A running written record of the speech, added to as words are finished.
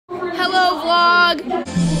Hello vlog!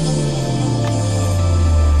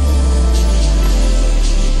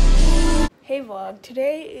 Hey vlog,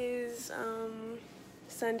 today is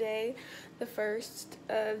Sunday, the 1st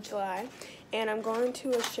of July, and I'm going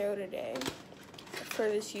to a show today for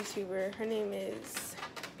this YouTuber. Her name is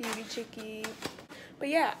beautychickee. But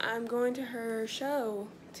yeah, I'm going to her show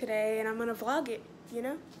today and I'm gonna vlog it, you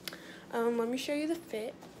know? Let me show you the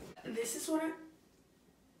fit. This is what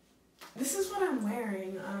I'm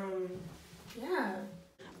wearing. Yeah.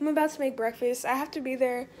 I'm about to make breakfast. I have to be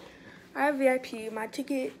there. I have VIP. My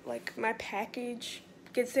ticket, like my package,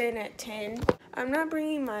 gets in at 10. I'm not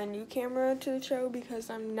bringing my new camera to the show because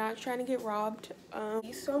I'm not trying to get robbed.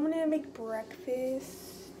 So I'm gonna make breakfast.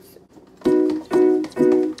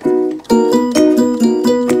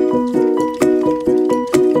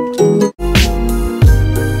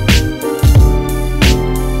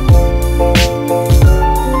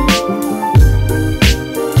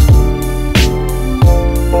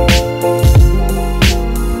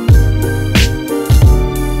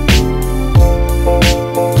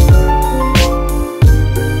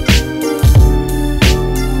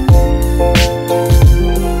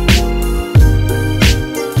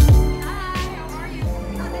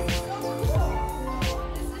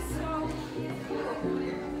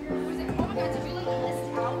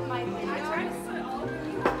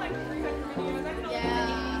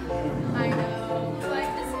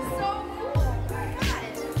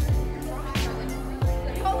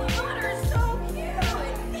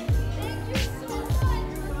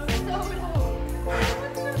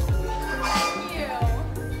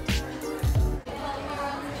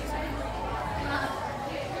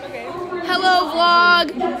 Hello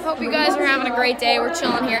vlog! Hope you guys are having a great day. We're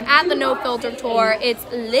chilling here at the No Filter Tour. It's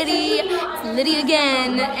Liddy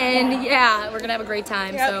again, and yeah, we're gonna have a great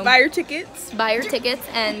time. Yep, so buy your tickets. Buy your tickets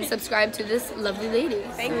and subscribe to this lovely lady.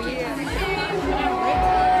 Thank you.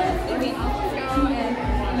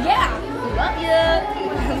 Yeah, love you.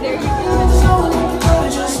 There you go.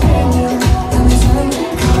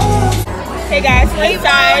 Hey guys, we're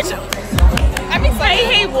inside. I'm excited.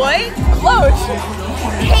 Hey, what? Loach.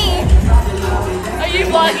 Hey. Are you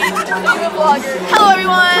vlogging? Are you a vlogger? Hello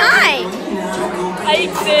everyone. Hi. I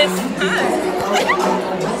exist.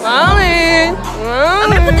 I'm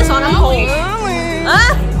gonna put this on. I'm holding.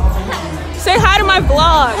 Say hi to my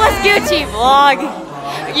vlog. What's Gucci vlog?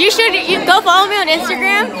 You go follow me on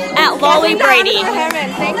Instagram at Lolly Brady.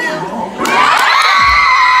 Thank you.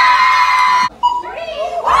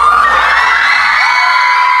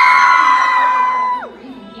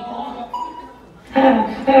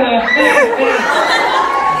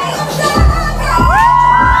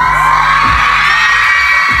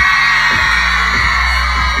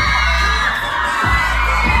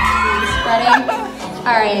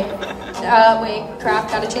 Alright, wait, crap,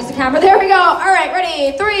 gotta change the camera. There we go. Alright,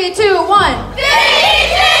 ready? 3, 2, 1.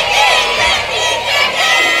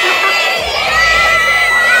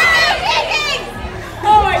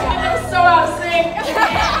 Oh my god, that was so out of sync.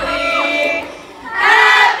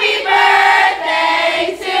 Happy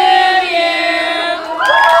birthday to you.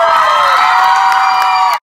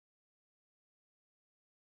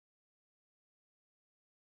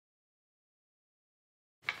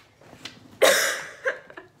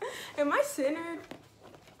 Am I centered?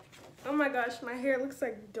 Oh my gosh, my hair looks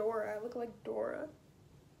like Dora. I look like Dora.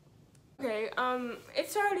 Okay,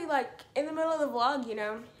 it's already like in the middle of the vlog, you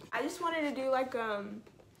know. I just wanted to do like a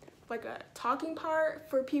talking part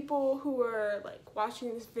for people who are like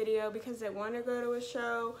watching this video because they want to go to a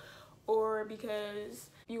show or because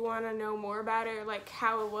you want to know more about it, like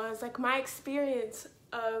how it was, like my experience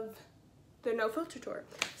of the No Filter Tour.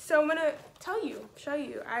 So I'm gonna show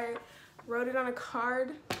you. I wrote it on a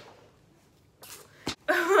card.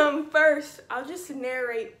 First, I'll just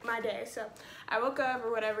narrate my day. So I woke up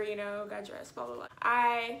or whatever, you know, got dressed, blah, blah, blah.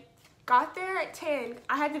 I got there at 10.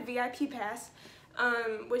 I had the VIP pass,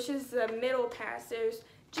 which is the middle pass. There's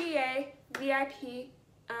GA, VIP,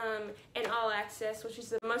 and all access, which is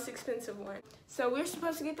the most expensive one. So we were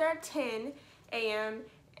supposed to get there at 10 a.m.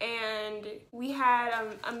 and we had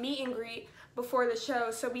a meet and greet before the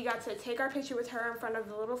show. So we got to take our picture with her in front of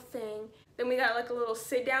the little thing. Then we got like a little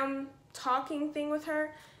sit down talking thing with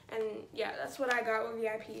her, and yeah, that's what I got with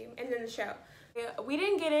VIP. And then the show, we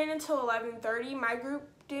didn't get in until 11:30. My group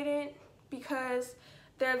didn't because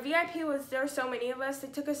the VIP there were so many of us. They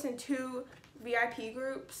took us in 2 VIP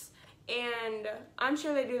groups, and I'm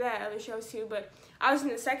sure they do that at other shows too, but I was in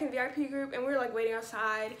the second VIP group and we were like waiting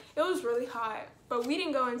outside. It was really hot, but we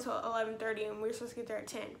didn't go until 11:30 and we were supposed to get there at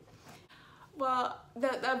 10. Well,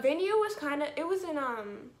 the venue was it was in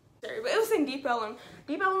But it was in Deep Ellum.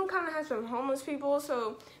 Deep Ellum kind of has some homeless people,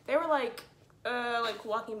 so they were like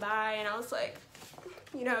walking by, and I was like,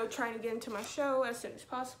 you know, trying to get into my show as soon as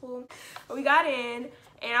possible. But we got in,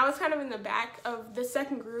 and I was kind of in the back of the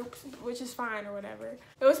second group, which is fine or whatever.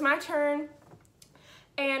 It was my turn,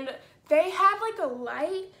 and they had like a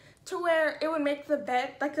light to where it would make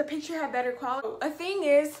the picture have better quality. A thing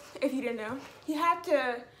is, if you didn't know, you have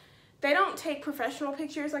to, they don't take professional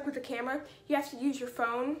pictures like with the camera. You have to use your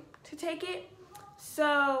phone to take it.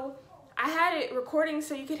 So I had it recording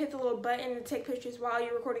so you could hit the little button to take pictures while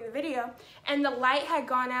you're recording the video, and the light had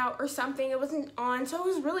gone out or something. It wasn't on, so it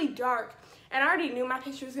was really dark, and I already knew my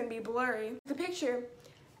picture was gonna be blurry. The picture,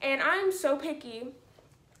 and I'm so picky,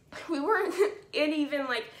 we weren't even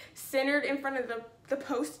like centered in front of the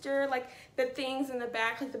poster, like the things in the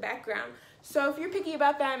back, like the background. So if you're picky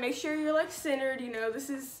about that, make sure you're like centered, you know, this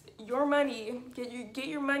is your money, get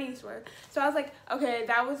your money's worth. So I was like, okay,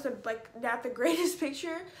 that was not the greatest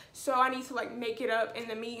picture, so I need to like make it up in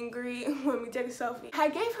the meet and greet when we take a selfie. I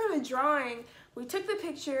gave her the drawing, we took the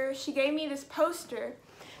picture, she gave me this poster,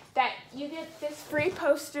 that you get this free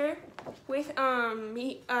poster with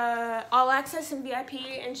all access and VIP,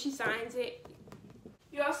 and she signs it.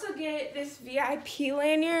 You also get this VIP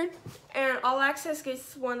lanyard, and all access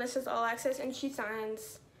gets one that says all access, and she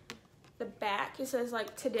signs the back. It says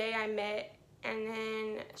like, today I met, and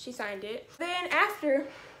then she signed it. Then after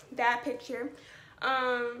that picture,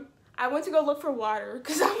 I went to go look for water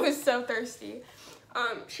because I was so thirsty.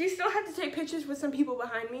 She still had to take pictures with some people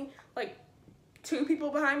behind me, like 2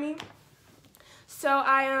 people behind me. So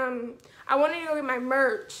I wanted to go get my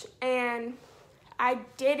merch, and I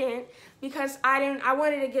didn't because I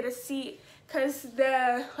wanted to get a seat because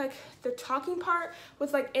the talking part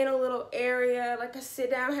was like in a little area, like a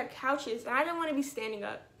sit down, had couches, and I didn't want to be standing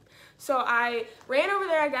up. So I ran over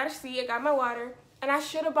there, I got a seat, I got my water, and I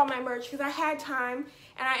should have bought my merch because I had time,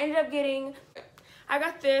 and I ended up getting, I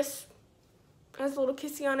got this, has a little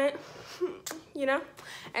kissy on it, you know,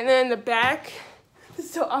 and then the back,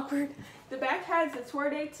 it's so awkward, the back has the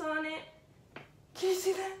tour dates on it. Can you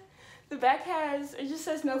see that? The back has, it just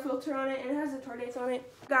says no filter on it, and it has the tour dates on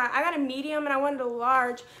it. I got a medium, and I wanted a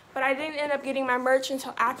large, but I didn't end up getting my merch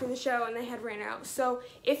until after the show, and they had ran out. So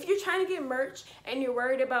if you're trying to get merch and you're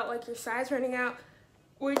worried about like your size running out,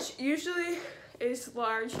 which usually is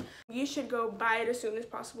large, you should go buy it as soon as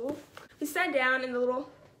possible. We sat down in the little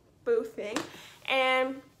booth thing,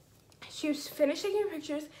 and she was finished taking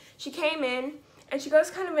pictures. She came in, and she goes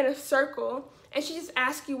kind of in a circle, and she just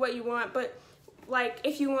asks you what you want, but like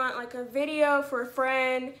if you want like a video for a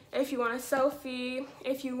friend, if you want a selfie,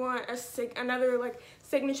 if you want another like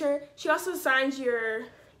signature, she also signs the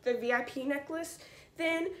VIP necklace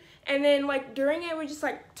then. And then like during it, we just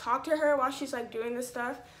like talk to her while she's like doing this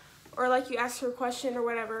stuff, or like you ask her a question or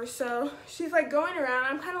whatever. So she's like going around.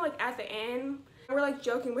 I'm kind of like at the end. We're like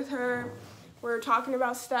joking with her. We're talking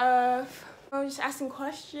about stuff. I'm just asking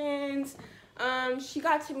questions. She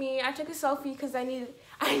got to me. I took a selfie because I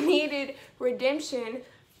needed redemption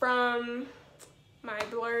from my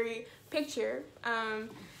blurry picture. And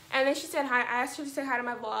then she said hi. I asked her to say hi to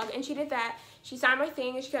my vlog, and she did that. She signed my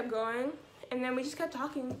thing, and she kept going. And then we just kept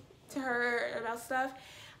talking to her about stuff.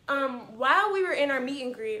 While we were in our meet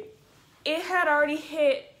and greet, it had already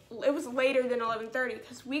hit, it was later than 11:30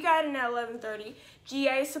 because we got in at 11:30.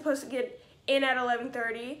 GA is supposed to get in at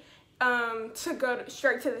 11:30. To go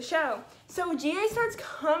straight to the show. So GA starts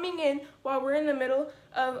coming in while we're in the middle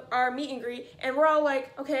of our meet and greet, and we're all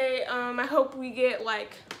like, okay, I hope we get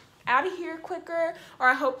like out of here quicker, or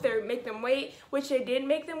I hope they make them wait, which they did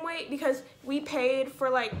make them wait because we paid for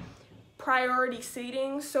like priority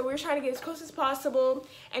seating, so we were trying to get as close as possible,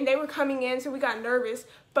 and they were coming in, so we got nervous.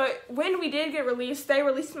 But when we did get released, they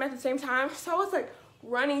released them at the same time, so I was like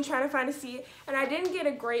running trying to find a seat, and I didn't get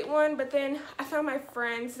a great one, but then I found my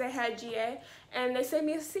friends that had GA, and they saved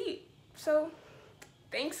me a seat. So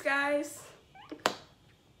thanks guys.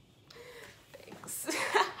 Thanks.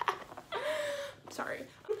 Sorry.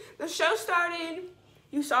 The show started.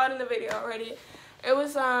 You saw it in the video already. It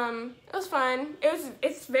was fun.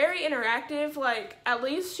 It's very interactive. Like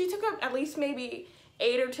she took up at least maybe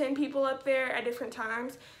 8 or 10 people up there at different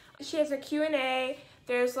times. She has a Q&A.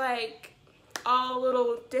 There's like all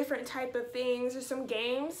little different type of things. There's some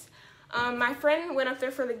games. My friend went up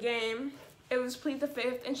there for the game. It was Plead the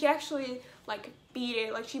Fifth, and she actually like beat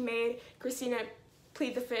it. Like she made Christina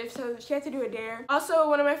plead the fifth, so she had to do a dare. Also,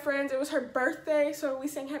 one of my friends, it was her birthday, so we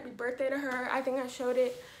sang happy birthday to her. I think I showed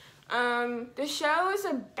it. The show is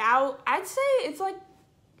about, I'd say it's like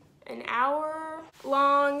an hour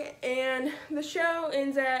long, and the show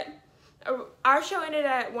ends at, our show ended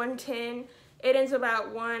at 1:10. It ends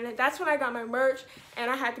about 1. That's when I got my merch,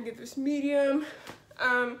 and I had to get this medium.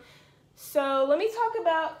 So let me talk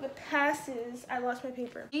about the passes. I lost my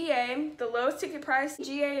paper. GA, the lowest ticket price.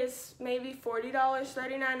 GA is maybe $40,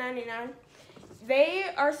 $39.99. They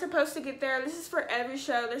are supposed to get there. This is for every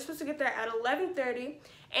show. They're supposed to get there at 11:30,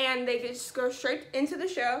 and they just go straight into the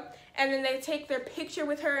show. And then they take their picture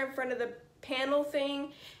with her in front of the panel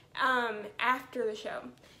thing after the show.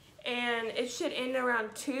 And it should end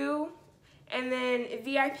around 2. And then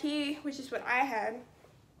VIP, which is what I had,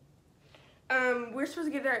 we're supposed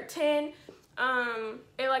to get there at 10.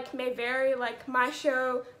 It like may vary. Like my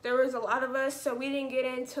show, there was a lot of us, so we didn't get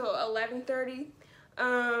in till 11:30.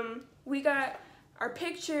 We got our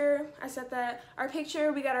picture. I said that. Our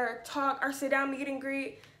picture. We got our talk, our sit-down meet and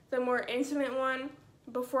greet, the more intimate one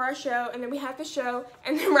before our show, and then we had the show,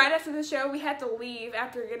 and then right after the show, we had to leave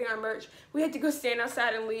after getting our merch. We had to go stand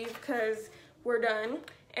outside and leave because we're done.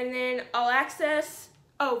 And then all access.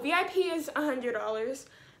 Oh, VIP is $100.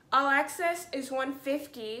 All access is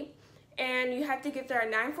 $150, and you have to get there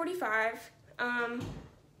at 9:45.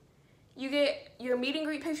 You get your meet and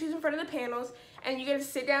greet pictures in front of the panels, and you get a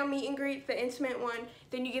sit-down meet and greet, the intimate one.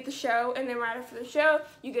 Then you get the show, and then right after the show,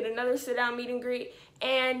 you get another sit-down meet and greet,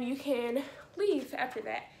 and you can leave after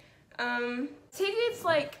that. Tickets,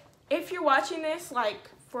 like, if you're watching this, like,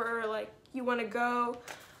 for, like, you want to go,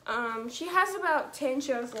 she has about 10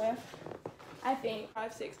 shows left. I think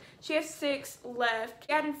 5, 6. She has 6 left.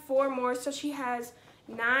 She added 4 more, so she has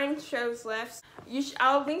 9 shows left.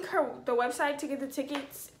 I'll link the website to get the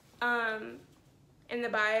tickets in the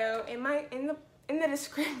bio, in the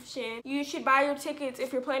description. You should buy your tickets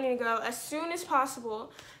if you're planning to go as soon as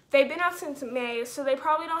possible. They've been out since May, so they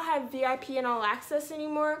probably don't have VIP and all access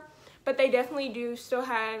anymore, but they definitely do still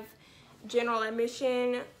have general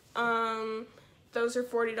admission. Those are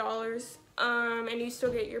 $40. And you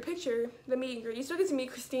still get your picture, the meet and greet. You still get to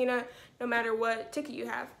meet Christina no matter what ticket you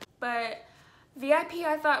have. But VIP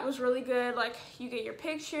I thought was really good. Like, you get your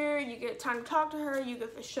picture, you get time to talk to her, you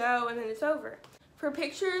get the show, and then it's over. For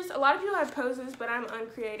pictures, a lot of people have poses, but I'm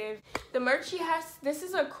uncreative. The merch she has, this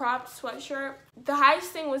is a cropped sweatshirt. The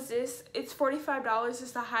highest thing was this. It's $45.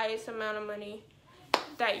 It's the highest amount of money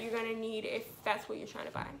that you're gonna need if that's what you're trying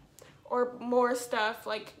to buy. Or more stuff,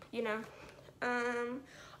 like, you know.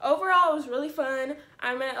 Overall, it was really fun.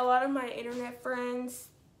 I met a lot of my internet friends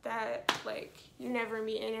that, like, you never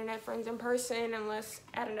meet internet friends in person unless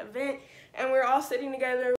at an event. And we're all sitting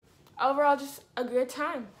together. Overall, just a good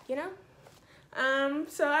time, you know?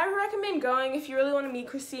 So I recommend going if you really want to meet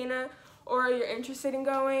Christina or you're interested in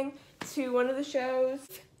going to one of the shows.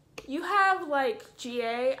 You have, like,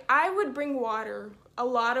 GA. I would bring water, a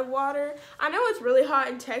lot of water. I know it's really hot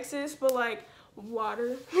in Texas, but, like,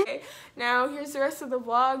 water. Okay, now here's the rest of the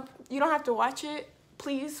vlog. You don't have to watch it.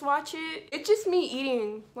 Please watch it. It's just me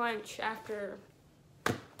eating lunch after.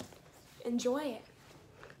 Enjoy it.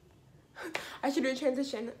 I should do a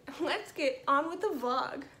transition. Let's get on with the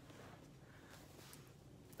vlog.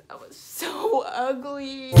 That was so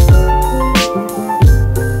ugly. I'm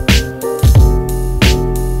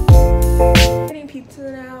eating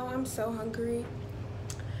pizza now. I'm so hungry.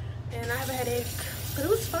 And I have a headache. But it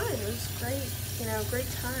was fun. It was great. You know, great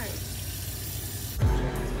time.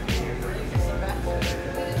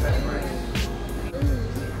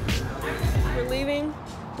 We're leaving.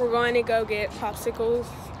 We're going to go get popsicles.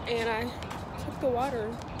 And I took the water.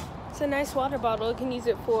 It's a nice water bottle. You can use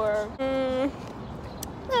it for, I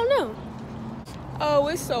don't know. Oh,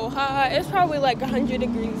 it's so hot. It's probably like 100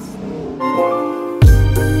 degrees.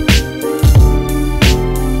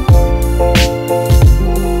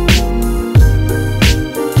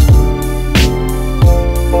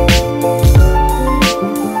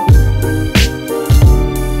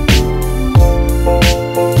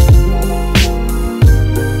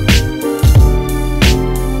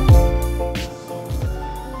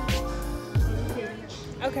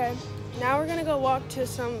 Okay, now we're gonna go walk to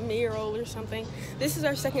some mural or something. This is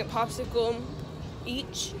our second popsicle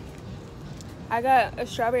each. I got a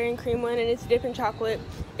strawberry and cream one, and it's dipped in chocolate.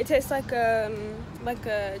 It tastes like a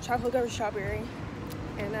chocolate covered strawberry.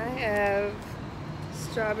 And I have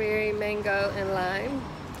strawberry, mango, and lime.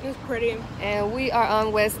 It's pretty. And we are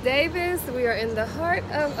on West Davis. We are in the heart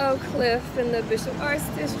of Oak Cliff in the Bishop Arts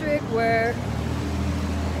District, where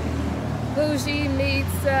bougie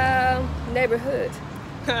meets neighborhood.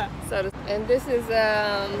 And this is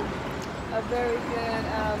a very good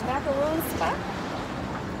macaron spot.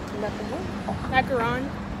 Macaron.